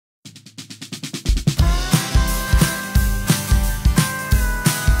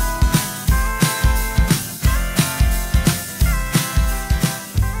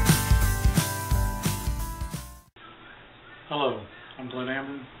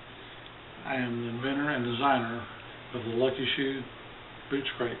I am the inventor and designer of the Lucky Shoe boot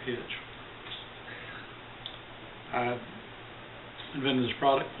scrape hitch. I invented this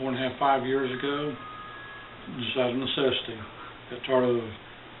product 4.5 years ago, just out of necessity. Got tired of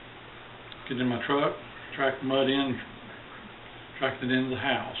getting in my truck, track the mud in, tracking it into the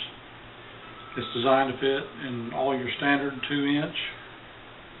house. It's designed to fit in all your standard 2-inch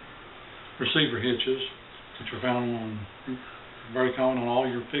receiver hitches, which are found on, very common on all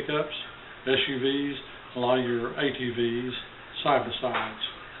your pickups, SUVs, a lot of your ATVs, side-by-sides.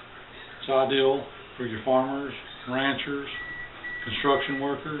 It's ideal for your farmers, ranchers, construction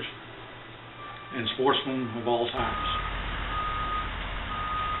workers, and sportsmen of all types.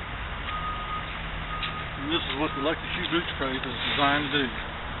 And this is what the Lucky Shoe boot scrape is designed to do.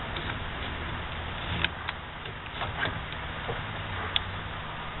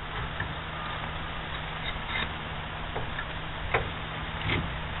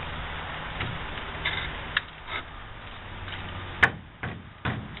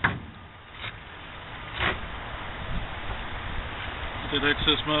 Get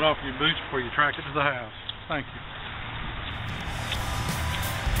excess mud off your boots before you track it to the house. Thank you.